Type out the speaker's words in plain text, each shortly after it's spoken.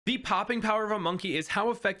The popping power of a monkey is how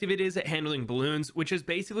effective it is at handling balloons, which is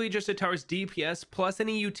basically just a tower's DPS plus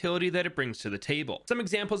any utility that it brings to the table. Some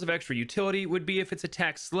examples of extra utility would be if its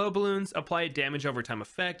attacks slow balloons, apply a damage over time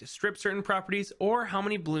effect, strip certain properties, or how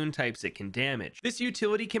many balloon types it can damage. This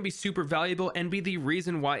utility can be super valuable and be the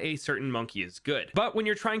reason why a certain monkey is good. But when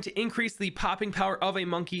you're trying to increase the popping power of a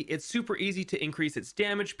monkey, it's super easy to increase its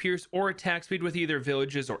damage, pierce, or attack speed with either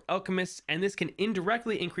villages or alchemists, and this can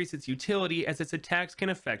indirectly increase its utility as its attacks can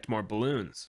affect more balloons.